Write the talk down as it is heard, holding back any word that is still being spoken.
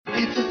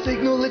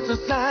signal, it's a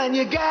sign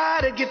you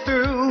gotta get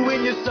through.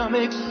 When your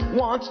stomach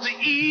wants to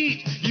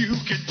eat, you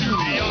can do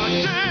the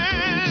arches.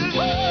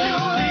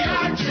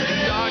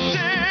 The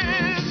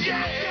arches,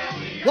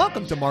 yeah.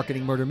 Welcome to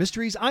Marketing Murder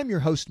Mysteries. I'm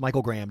your host,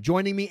 Michael Graham.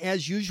 Joining me,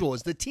 as usual,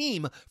 is the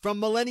team from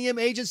Millennium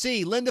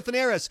Agency, Linda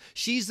Fanaras.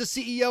 She's the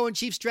CEO and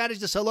Chief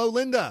Strategist. Hello,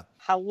 Linda.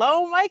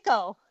 Hello,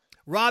 Michael.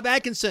 Rob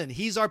Atkinson.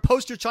 He's our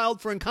poster child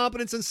for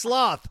incompetence and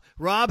sloth.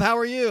 Rob, how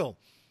are you?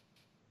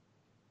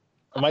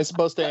 Am I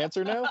supposed to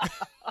answer now?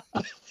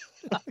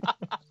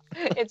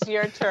 It's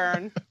your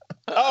turn.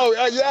 Oh,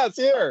 yes,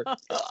 here.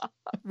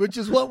 Which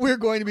is what we're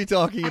going to be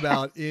talking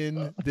about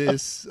in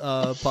this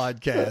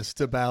podcast,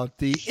 about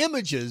the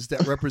images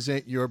that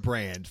represent your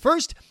brand.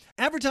 First,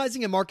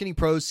 advertising and marketing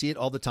pros see it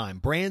all the time.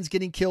 Brands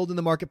getting killed in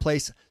the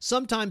marketplace,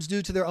 sometimes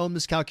due to their own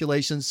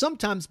miscalculations,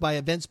 sometimes by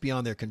events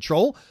beyond their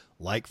control,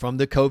 like from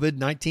the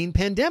COVID-19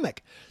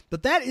 pandemic.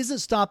 But that isn't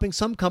stopping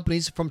some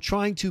companies from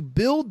trying to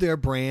build their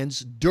brands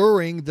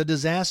during the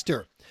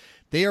disaster.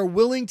 They are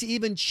willing to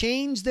even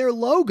change their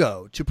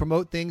logo to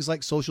promote things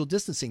like social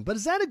distancing. But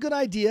is that a good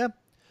idea?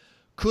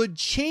 Could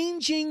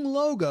changing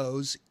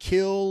logos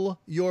kill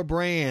your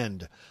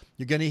brand?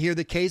 You're going to hear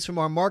the case from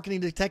our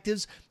marketing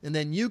detectives, and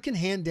then you can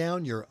hand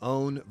down your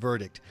own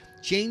verdict.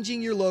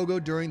 Changing your logo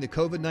during the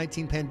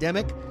COVID-19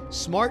 pandemic,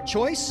 smart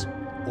choice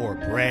or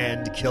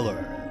brand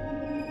killer?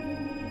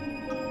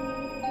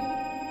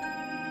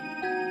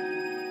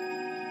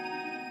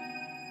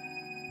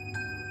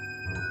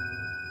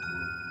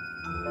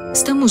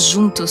 Estamos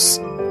juntos,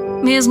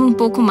 mesmo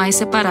pouco mais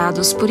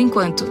separados por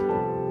enquanto.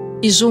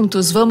 E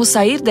juntos vamos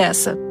sair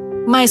dessa,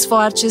 mais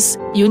fortes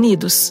e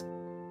unidos.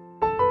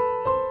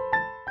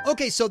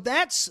 Okay, so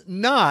that's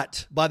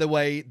not, by the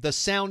way, the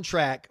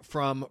soundtrack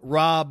from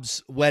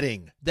Rob's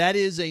wedding. That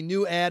is a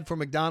new ad for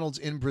McDonald's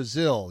in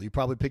Brazil. You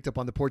probably picked up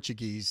on the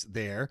Portuguese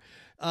there.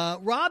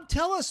 Rob,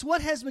 tell us,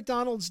 what has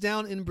McDonald's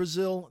down in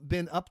Brazil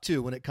been up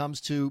to when it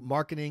comes to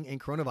marketing and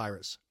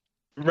coronavirus?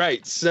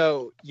 Right.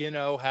 So, you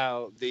know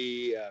how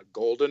the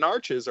golden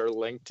arches are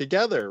linked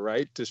together,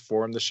 right, to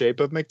form the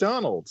shape of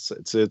McDonald's.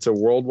 It's a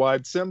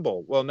worldwide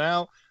symbol. Well,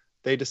 now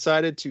they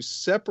decided to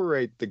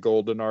separate the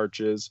golden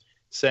arches,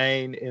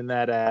 saying in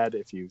that ad,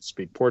 if you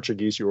speak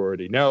Portuguese, you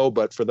already know,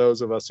 but for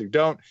those of us who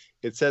don't,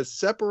 it says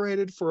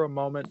separated for a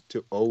moment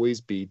to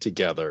always be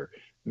together,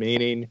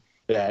 meaning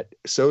that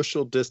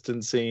social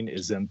distancing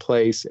is in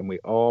place and we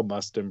all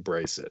must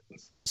embrace it.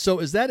 So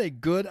is that a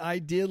good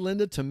idea,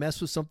 Linda, to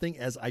mess with something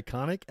as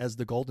iconic as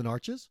the Golden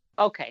Arches?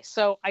 Okay,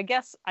 so I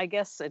guess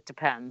it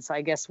depends.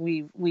 I guess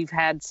we've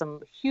had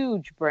some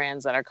huge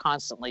brands that are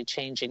constantly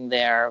changing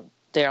their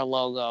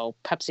logo.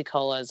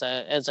 Pepsi-Cola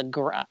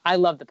I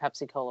love the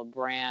Pepsi-Cola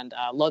brand.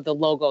 The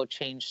logo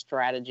change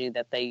strategy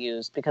that they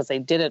used because they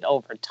did it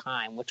over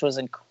time, which was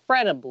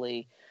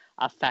incredibly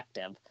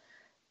effective.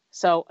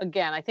 So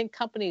again, I think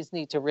companies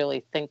need to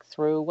really think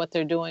through what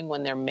they're doing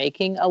when they're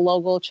making a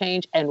logo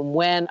change, and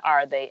when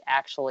are they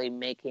actually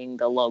making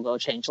the logo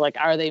change? Like,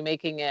 are they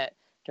making it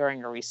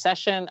during a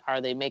recession?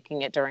 Are they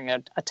making it during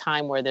a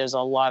time where there's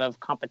a lot of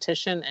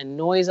competition and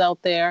noise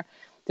out there?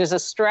 There's a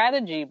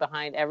strategy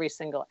behind every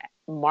single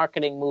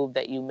marketing move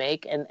that you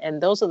make,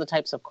 and those are the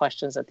types of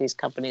questions that these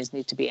companies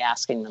need to be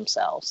asking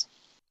themselves.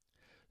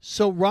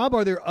 So, Rob,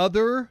 are there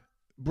other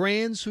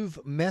brands who've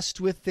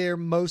messed with their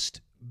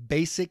most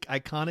basic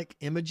iconic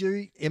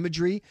imagery in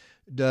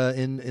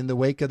the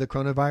wake of the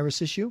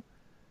coronavirus issue?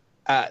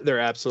 There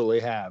absolutely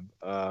have.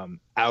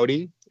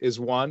 Audi is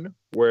one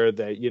where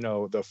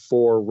the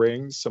four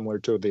rings, similar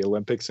to the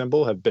Olympic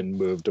symbol, have been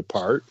moved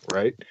apart,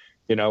 right?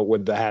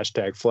 With the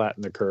hashtag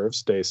flatten the curve,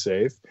 stay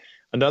safe.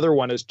 Another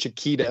one is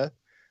Chiquita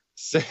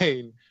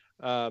saying,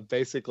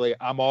 basically,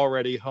 I'm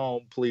already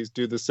home. Please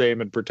do the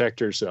same and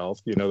protect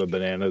yourself. The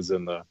bananas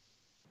and the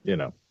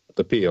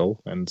peel,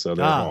 and so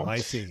they're home. I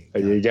see.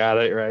 You got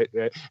it right.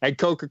 And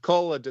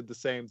Coca-Cola did the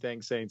same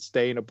thing, saying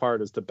staying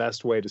apart is the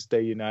best way to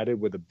stay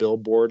united, with a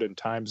billboard in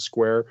Times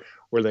Square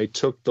where they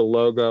took the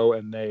logo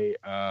and they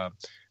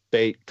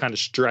kind of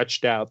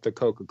stretched out the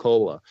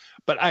Coca-Cola.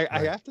 But I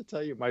have to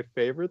tell you, my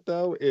favorite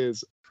though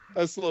is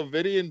a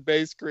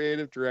Slovenian-based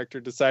creative director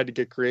decided to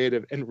get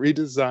creative and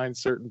redesign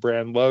certain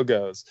brand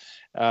logos.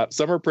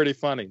 Some are pretty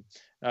funny.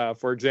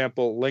 For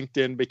example,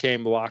 LinkedIn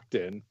became Locked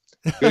In.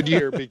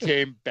 Goodyear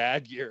became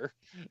Bad Year.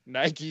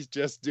 Nike's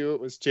Just Do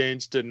It was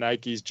changed to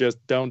Nike's Just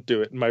Don't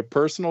Do It. And my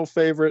personal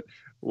favorite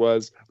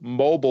was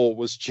Mobile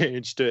was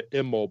changed to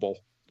Immobile,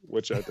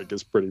 which I think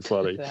is pretty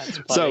funny. That's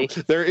funny.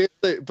 So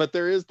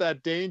there is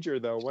that danger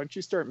though. Once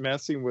you start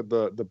messing with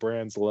the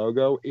brand's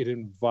logo, it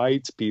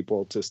invites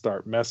people to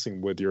start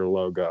messing with your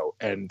logo,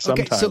 and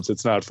sometimes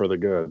it's not for the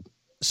good.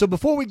 So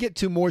before we get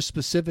to more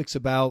specifics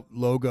about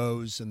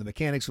logos and the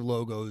mechanics of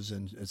logos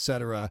and et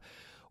cetera,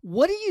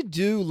 what do you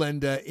do,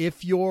 Linda,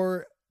 if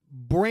your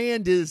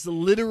brand is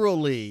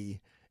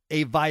literally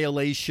a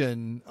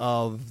violation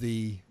of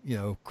the,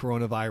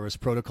 coronavirus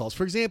protocols?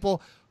 For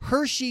example,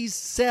 Hershey's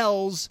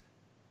sells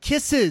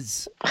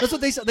kisses. That's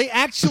what they sell. They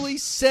actually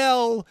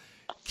sell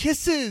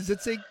kisses.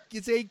 It's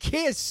a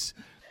kiss.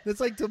 That's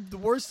like the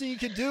worst thing you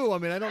could do. I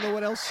mean, I don't know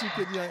what else you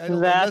could. I don't,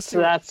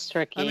 that's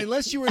tricky. I mean,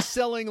 unless you were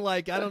selling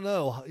like I don't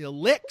know,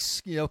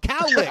 licks,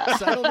 cow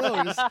licks. I don't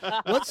know.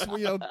 Just,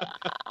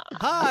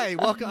 hi,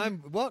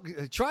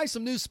 welcome. Try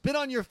some new spit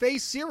on your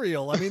face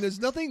cereal. I mean, there's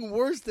nothing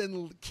worse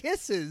than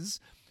kisses.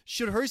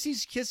 Should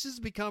Hershey's kisses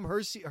become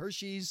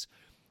Hershey's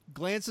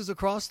glances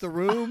across the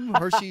room?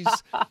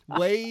 Hershey's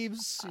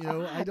waves?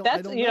 I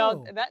don't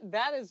know.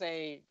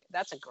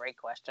 That's a great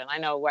question. I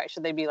know. Right?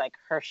 Should they be like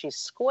Hershey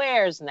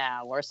Squares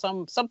now, or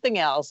something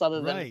else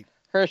other than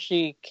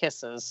Hershey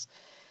Kisses?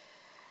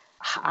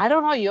 I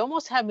don't know. You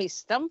almost have me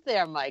stumped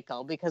there,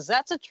 Michael, because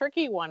that's a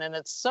tricky one, and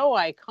it's so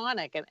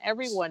iconic, and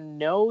everyone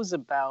knows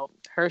about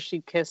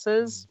Hershey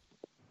Kisses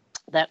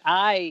that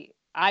I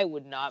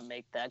would not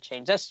make that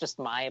change. That's just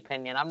my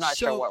opinion. I'm not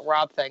sure what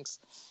Rob thinks.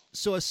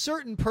 So a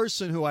certain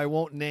person who I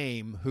won't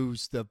name,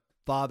 who's the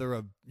father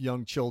of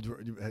young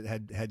children,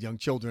 had young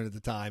children at the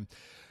time,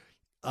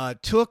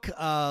 took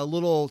a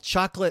little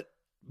chocolate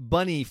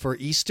bunny for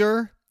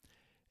Easter,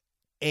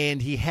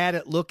 and he had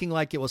it looking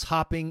like it was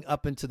hopping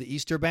up into the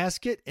Easter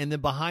basket, and then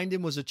behind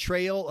him was a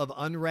trail of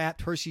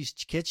unwrapped Hershey's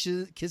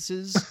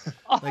kisses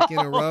like in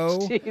a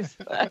row. Geez.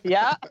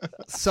 Yeah.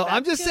 So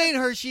I'm just saying,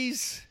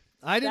 Hershey's.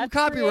 I didn't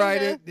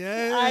copyright it.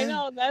 Yeah, I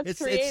know,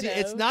 that's creative.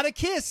 It's not a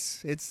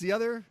kiss. It's the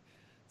other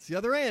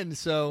end.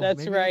 So that's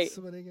maybe right. That's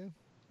what I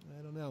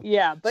don't know.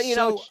 Yeah, but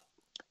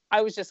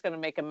I was just going to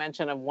make a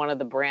mention of one of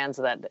the brands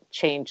that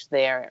changed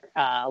their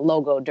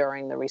logo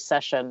during the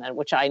recession, and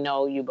which I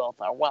know you both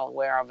are well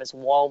aware of, is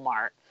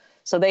Walmart.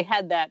 So they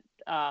had that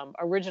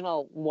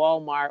original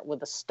Walmart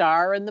with a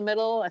star in the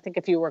middle. I think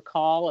if you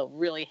recall, a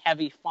really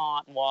heavy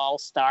font, Wall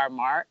Star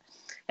Mart.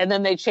 And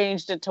then they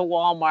changed it to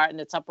Walmart, and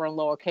it's upper and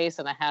lowercase,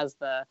 and it has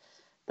the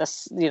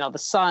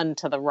sun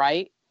to the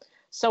right.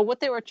 So what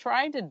they were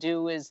trying to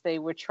do is they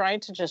were trying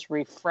to just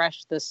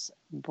refresh this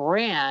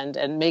brand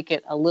and make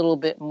it a little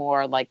bit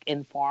more like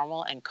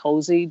informal and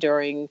cozy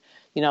during,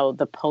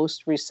 the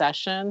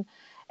post-recession.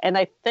 And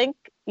I think,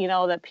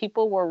 that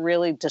people were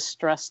really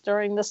distressed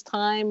during this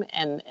time.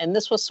 And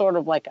this was sort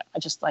of like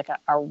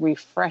a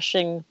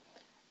refreshing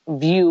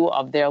view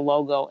of their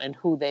logo and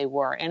who they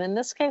were. And in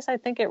this case, I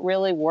think it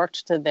really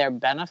worked to their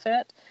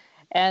benefit.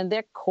 And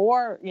their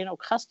core,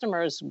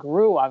 customers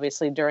grew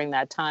obviously during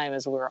that time,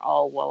 as we're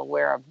all well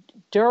aware of,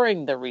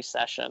 during the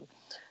recession.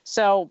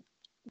 So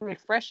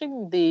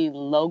refreshing the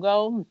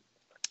logo,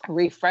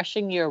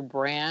 refreshing your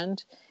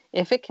brand,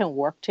 if it can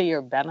work to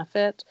your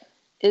benefit,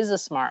 is a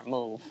smart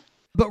move.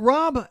 But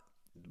Rob,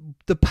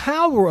 the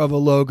power of a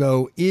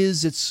logo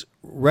is its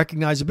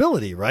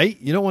recognizability, right?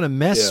 You don't want to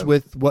mess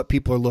with what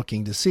people are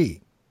looking to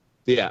see.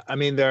 Yeah, I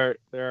mean, there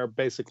are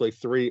basically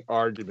three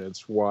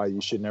arguments why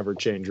you should never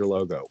change your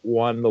logo.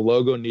 One, the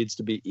logo needs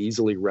to be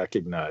easily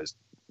recognized.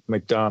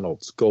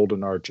 McDonald's,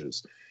 Golden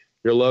Arches.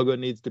 Your logo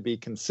needs to be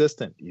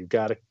consistent. You've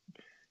got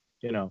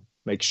to,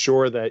 make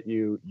sure that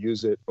you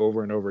use it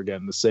over and over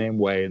again the same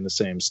way in the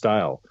same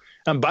style.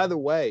 And by the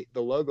way,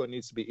 the logo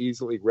needs to be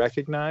easily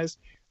recognized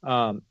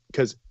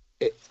because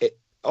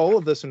all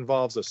of this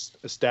involves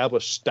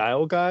established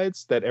style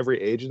guides that every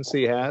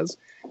agency has.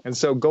 And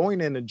so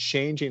going in and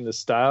changing the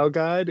style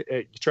guide,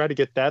 you try to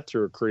get that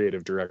through a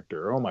creative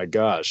director. Oh my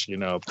gosh,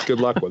 good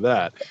luck with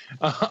that.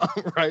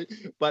 Right.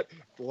 But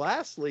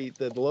lastly,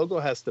 the logo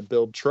has to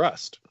build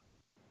trust.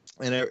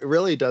 And it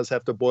really does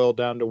have to boil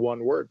down to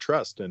one word,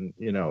 trust. And,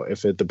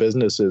 if the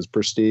business is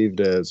perceived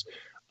as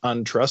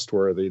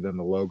untrustworthy, then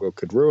the logo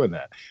could ruin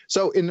that.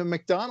 So in the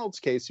McDonald's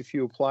case, if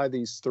you apply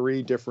these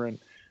three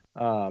different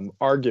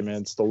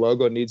arguments, the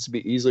logo needs to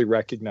be easily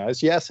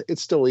recognized. Yes,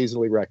 it's still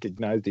easily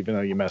recognized, even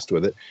though you messed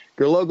with it.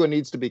 Your logo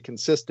needs to be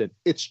consistent.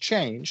 It's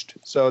changed,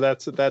 so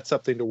that's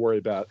something to worry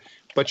about.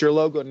 But your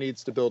logo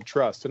needs to build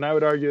trust. And I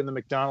would argue in the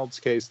McDonald's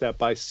case that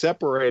by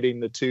separating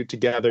the two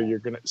together,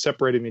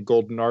 separating the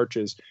Golden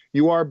Arches,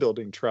 you are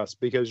building trust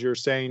because you're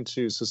saying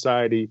to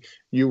society,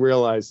 you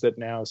realize that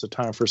now is a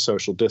time for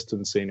social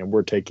distancing, and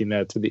we're taking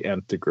that to the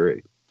nth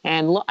degree.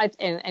 And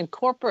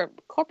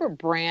corporate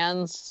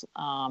brands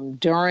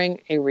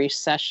during a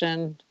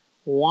recession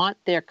want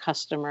their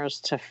customers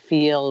to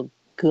feel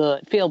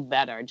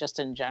better just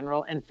in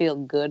general, and feel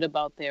good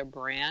about their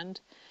brand.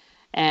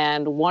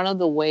 And one of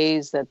the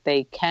ways that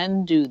they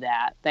can do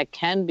that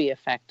can be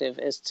effective,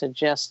 is to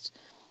just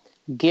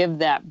give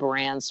that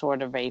brand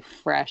sort of a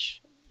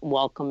fresh,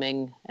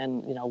 welcoming,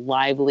 and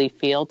lively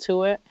feel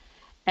to it.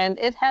 And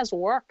it has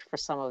worked for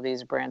some of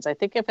these brands. I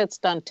think if it's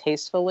done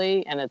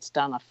tastefully and it's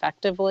done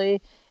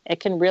effectively, it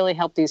can really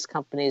help these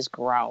companies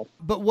grow.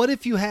 But what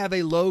if you have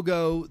a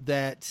logo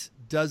that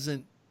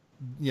doesn't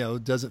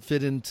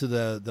fit into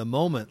the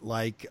moment?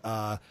 Like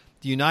the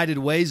United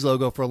Way's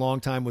logo for a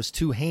long time was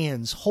two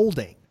hands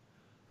holding.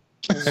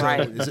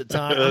 Right. So is it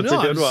time? That's a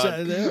good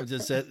one.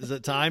 Is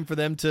it time for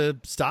them to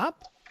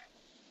stop?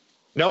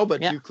 No,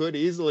 but you could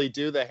easily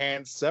do the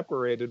hands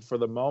separated for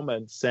the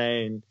moment,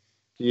 saying,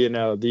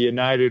 the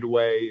United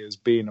Way is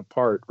being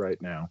apart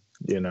right now,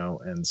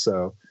 and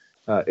so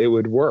it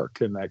would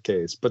work in that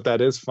case. But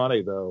that is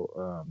funny,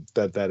 though,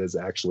 that is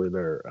actually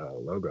their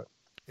logo.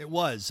 It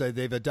was. So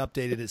they've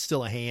updated. It's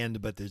still a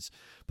hand, but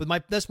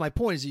that's my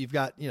point is that you've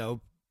got,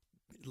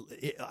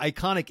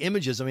 iconic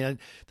images. I mean,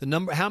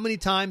 how many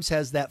times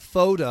has that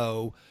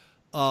photo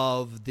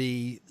of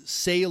the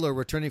sailor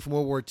returning from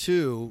World War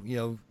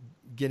II,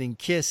 getting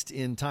kissed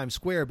in Times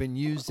Square been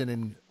used in a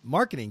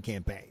marketing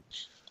campaign?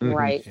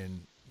 Right.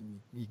 And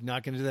you're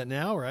not going to do that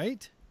now,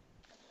 right?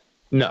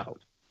 No.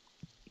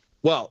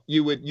 Well,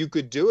 you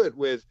could do it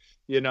with,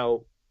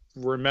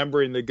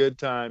 remembering the good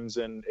times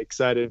and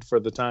excited for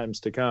the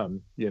times to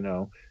come,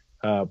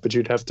 but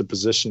you'd have to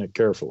position it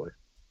carefully.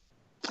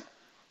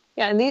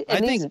 Yeah.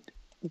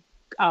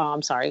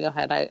 I'm sorry, go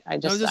ahead. I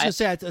was just going to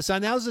say, so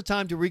now's the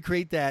time to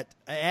recreate that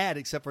ad,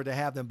 except for to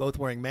have them both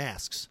wearing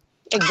masks.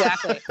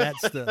 Exactly.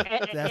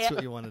 That's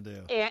what you want to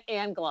do.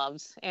 And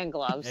gloves.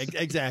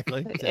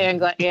 Exactly.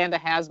 And a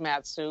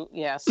hazmat suit.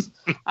 Yes.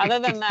 Other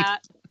than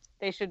that,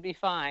 they should be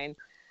fine.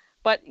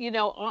 But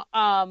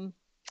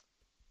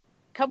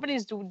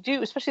companies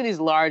do, especially these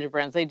large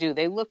brands.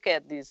 They look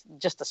at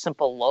just a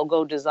simple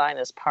logo design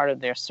as part of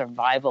their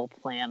survival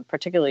plan,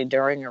 particularly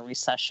during a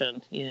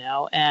recession.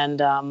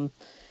 And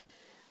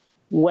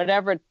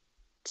whatever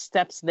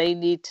steps they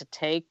need to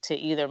take to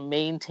either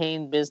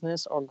maintain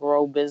business or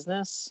grow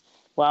business.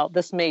 Well,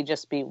 this may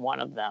just be one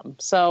of them.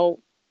 So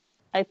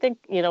I think,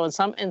 in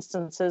some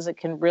instances, it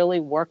can really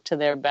work to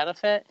their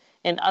benefit.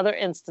 In other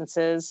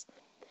instances,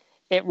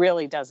 it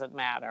really doesn't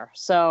matter.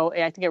 So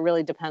I think it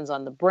really depends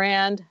on the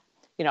brand.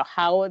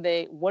 What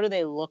do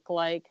they look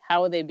like?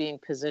 How are they being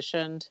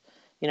positioned?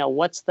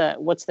 What's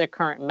their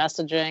current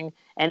messaging?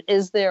 And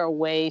is there a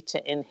way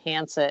to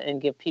enhance it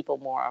and give people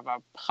more of a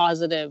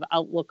positive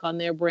outlook on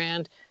their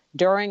brand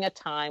during a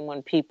time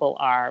when people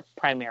are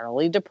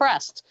primarily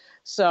depressed?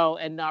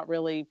 And not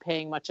really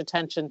paying much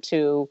attention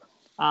to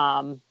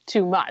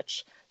too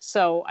much.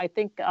 So I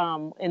think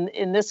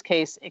in this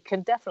case, it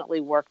can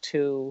definitely work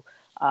to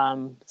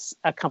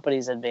a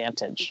company's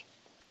advantage.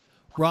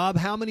 Rob,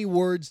 how many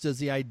words does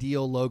the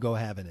ideal logo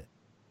have in it?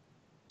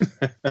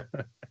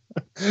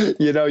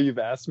 You've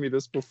asked me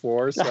this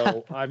before,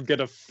 so I'm going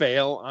to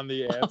fail on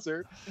the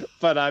answer,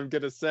 but I'm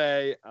going to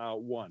say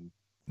one.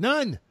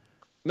 None.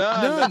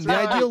 The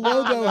ideal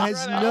logo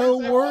has no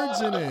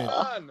words in it.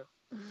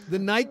 The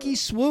Nike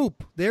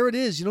swoop. There it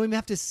is. You don't even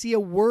have to see a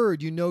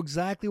word. You know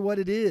exactly what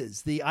it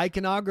is. The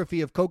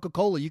iconography of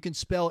Coca-Cola. You can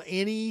spell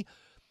any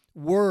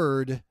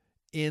word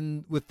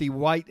with the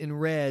white and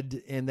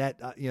red and that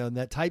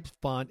that type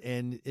font,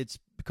 and it's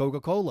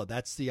Coca-Cola.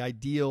 That's the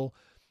ideal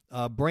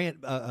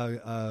brand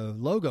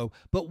logo.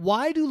 But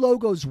why do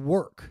logos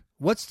work?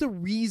 What's the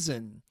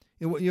reason?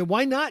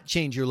 Why not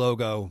change your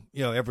logo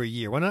every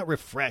year? Why not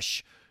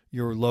refresh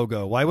your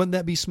logo? Why wouldn't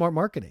that be smart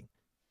marketing?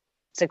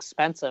 It's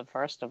expensive,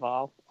 first of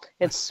all.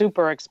 It's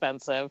super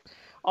expensive.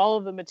 All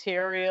of the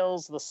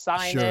materials, the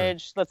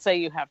signage. Sure. Let's say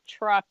you have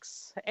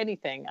trucks,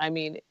 anything. I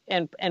mean,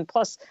 and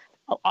plus,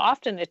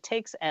 often it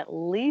takes at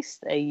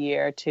least a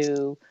year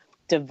to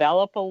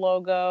develop a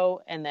logo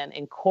and then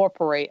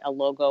incorporate a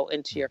logo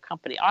into your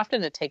company.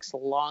 Often it takes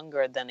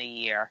longer than a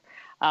year.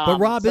 But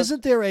Rob,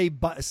 isn't there a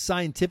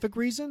scientific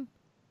reason?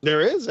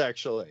 There is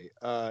actually.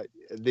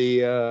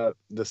 The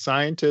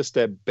scientist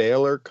at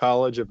Baylor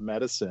College of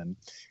Medicine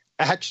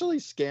actually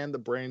scanned the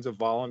brains of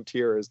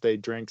volunteers as they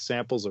drank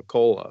samples of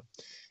cola.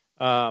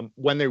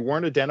 When they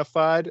weren't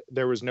identified,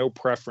 there was no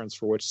preference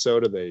for which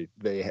soda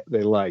they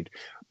liked.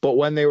 But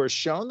when they were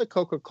shown the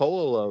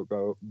Coca-Cola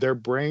logo, their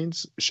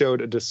brains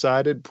showed a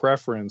decided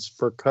preference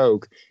for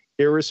Coke,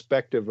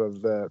 irrespective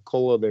of the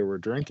cola they were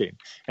drinking.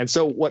 And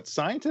so what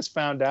scientists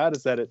found out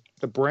is that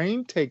the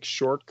brain takes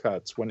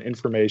shortcuts when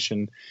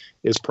information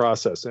is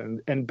processed.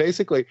 And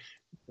basically,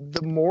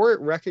 the more it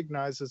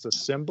recognizes a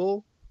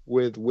symbol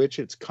with which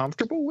it's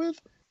comfortable with,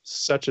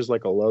 such as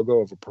like a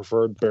logo of a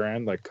preferred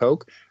brand like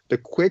Coke, the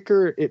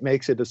quicker it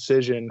makes a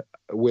decision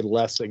with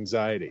less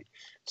anxiety.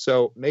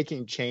 So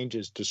making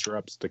changes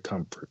disrupts the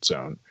comfort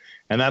zone.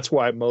 And that's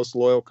why most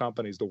loyal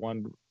companies,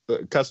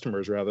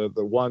 customers, the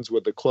ones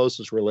with the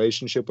closest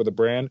relationship with the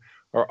brand,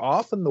 are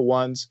often the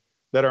ones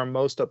that are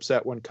most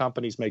upset when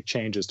companies make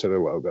changes to their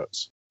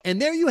logos.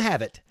 And there you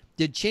have it.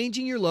 Did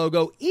changing your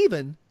logo,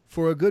 even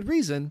for a good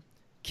reason,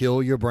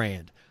 kill your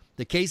brand?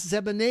 The cases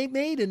have been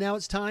made, and now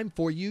it's time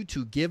for you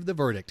to give the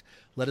verdict.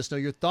 Let us know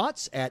your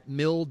thoughts at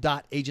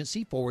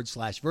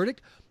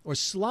mill.agency/verdict, or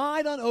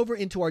slide on over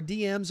into our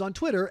DMs on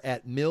Twitter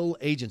at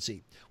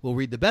millagency. We'll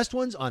read the best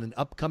ones on an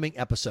upcoming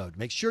episode.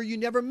 Make sure you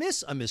never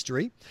miss a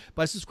mystery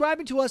by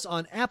subscribing to us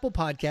on Apple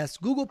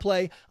Podcasts, Google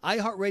Play,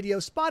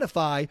 iHeartRadio,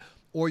 Spotify,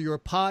 or your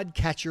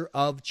podcatcher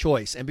of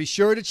choice. And be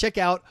sure to check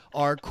out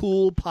our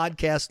cool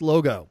podcast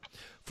logo.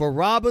 For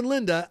Rob and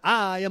Linda,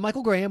 I am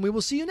Michael Graham. We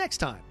will see you next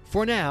time.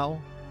 For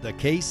now, the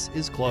case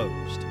is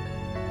closed.